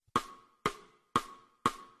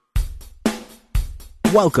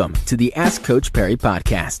Welcome to the Ask Coach Parry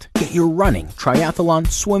podcast. Get your running, triathlon,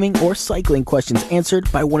 swimming, or cycling questions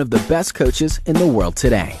answered by one of the best coaches in the world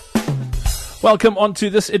today. Welcome on to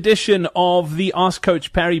this edition of the Ask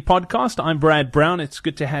Coach Parry podcast. I'm Brad Brown. It's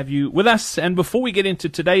good to have you with us. And before we get into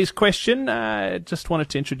today's question, just wanted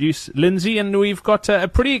to introduce Lindsay, and we've got a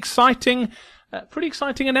pretty exciting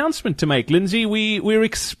announcement to make. Lindsay, we're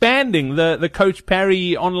expanding the Coach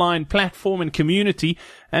Parry online platform and community,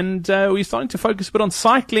 and we're starting to focus a bit on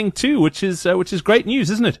cycling too, which is great news,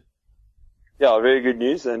 isn't it? Yeah, very good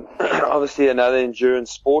news, and obviously another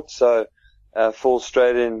endurance sport, so falls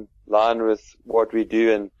straight in line with what we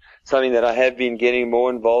do, and something that I have been getting more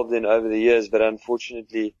involved in over the years, but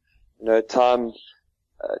unfortunately, time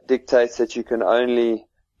dictates that you can only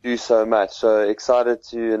do so much. So excited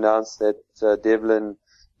to announce that Devlin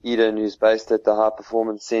Eden, who's based at the High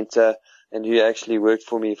Performance Center and who actually worked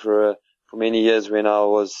for me for many years when I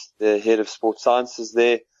was the head of sports sciences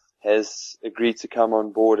there, has agreed to come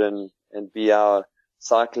on board and be our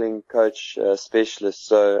cycling coach specialist.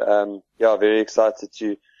 So very excited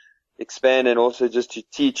to expand and also just to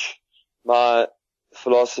teach my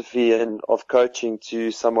philosophy and of coaching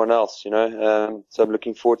to someone else, so I'm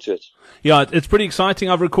looking forward to it. Yeah, it's pretty exciting.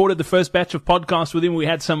 I've recorded the first batch of podcasts with him. We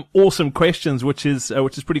had some awesome questions, which is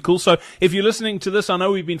pretty cool. So if you're listening to this, I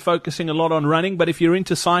know we've been focusing a lot on running, but if you're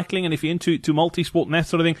into cycling and if you're into multi-sport and that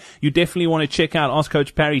sort of thing, you definitely want to check out Ask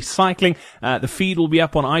Coach Parry Cycling. The feed will be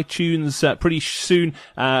up on iTunes pretty soon,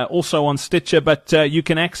 also on Stitcher, but you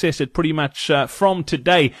can access it pretty much from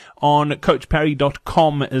today on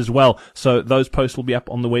coachparry.com as well. So those posts will be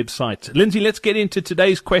up on the website. Lindsay, let's get into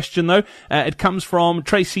today's question though. It comes from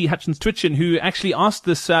Tracy Hutchins-Twitchin, who actually asked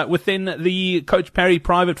this within the Coach Parry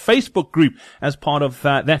private Facebook group as part of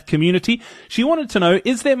that community. She wanted to know,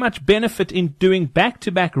 is there much benefit in doing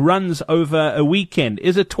back-to-back runs over a weekend?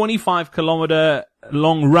 Is a 25-kilometer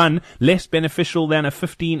long run less beneficial than a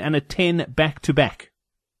 15 and a 10 back-to-back?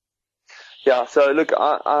 Yeah, so look,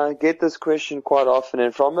 I get this question quite often,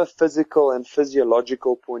 and from a physical and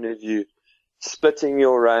physiological point of view, splitting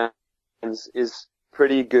your runs is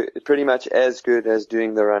pretty much as good as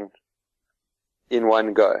doing the run in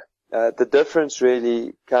one go. The difference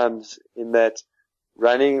really comes in that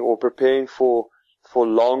running or preparing for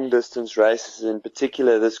long distance races, in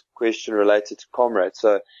particular this question related to Comrades.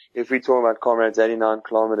 So if we talk about Comrades 89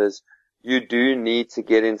 kilometers, you do need to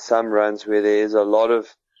get in some runs where there is a lot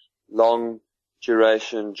of long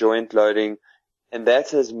duration joint loading, and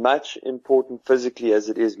that's as much important physically as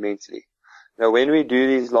it is mentally. Now, when we do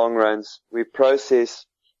these long runs, we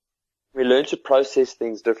learn to process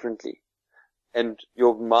things differently, and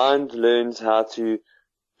your mind learns how to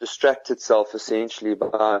distract itself essentially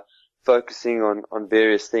by focusing on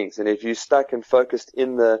various things. And if you're stuck and focused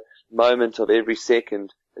in the moment of every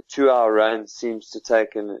second, a 2-hour run seems to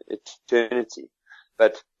take an eternity.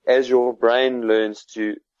 But as your brain learns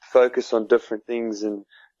to focus on different things in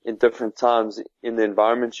different times in the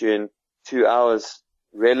environment you're in, 2 hours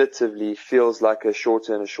relatively feels like a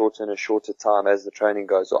shorter and a shorter and a shorter time as the training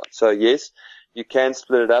goes on. So yes, you can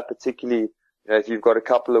split it up, particularly if you've got a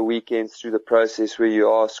couple of weekends through the process where you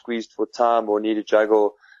are squeezed for time or need to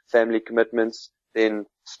juggle family commitments, then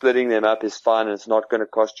splitting them up is fine and it's not going to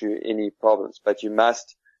cost you any problems. But you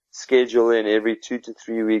must schedule in every 2 to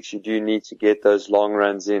 3 weeks. You do need to get those long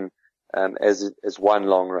runs in as one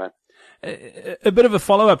long run. A bit of a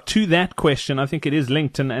follow-up to that question. I think it is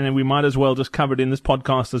linked, and we might as well just cover it in this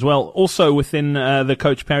podcast as well. Also within the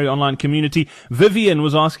Coach Parry online community, Vivian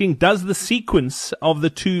was asking, does the sequence of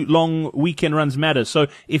the 2 long weekend runs matter? So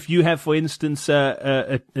if you have, for instance,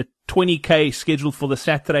 a 20K scheduled for the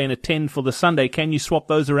Saturday and a 10 for the Sunday, can you swap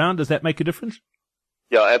those around? Does that make a difference?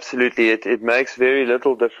 Yeah, absolutely. It makes very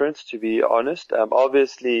little difference, to be honest.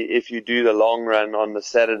 Obviously, if you do the long run on the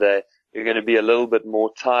Saturday, you're going to be a little bit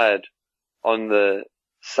more tired on the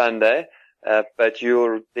Sunday, but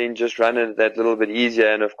you'll then just run it that little bit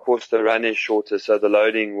easier, and of course the run is shorter, so the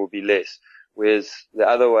loading will be less. Whereas the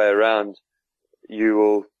other way around, you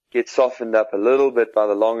will get softened up a little bit by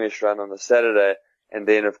the longish run on the Saturday, and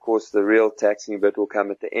then of course the real taxing bit will come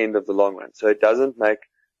at the end of the long run. So it doesn't make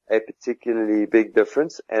a particularly big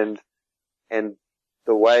difference, and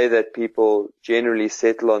the way that people generally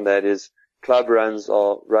settle on that is club runs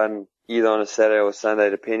are run either on a Saturday or Sunday,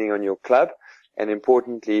 depending on your club. And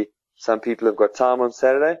importantly, some people have got time on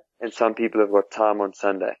Saturday and some people have got time on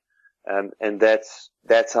Sunday. And that's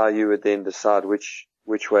how you would then decide which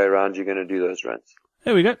way around you're going to do those runs.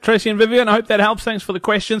 There we go. Tracy and Vivian, I hope that helps. Thanks for the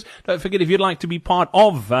questions. Don't forget, if you'd like to be part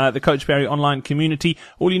of the Coach Parry online community,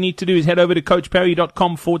 all you need to do is head over to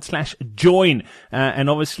coachparry.com/join. And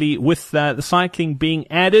obviously, with the cycling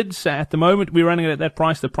being added, at the moment, we're running it at that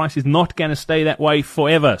price. The price is not going to stay that way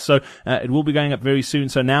forever. So it will be going up very soon.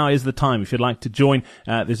 So now is the time. If you'd like to join,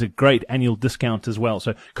 there's a great annual discount as well.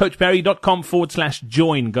 So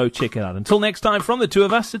coachparry.com/join. Go check it out. Until next time, from the two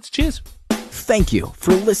of us, it's cheers. Thank you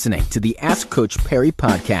for listening to the Ask Coach Parry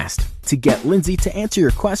podcast. To get Lindsay to answer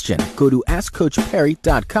your question, go to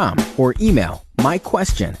askcoachparry.com or email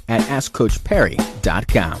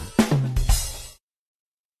myquestion@askcoachparry.com.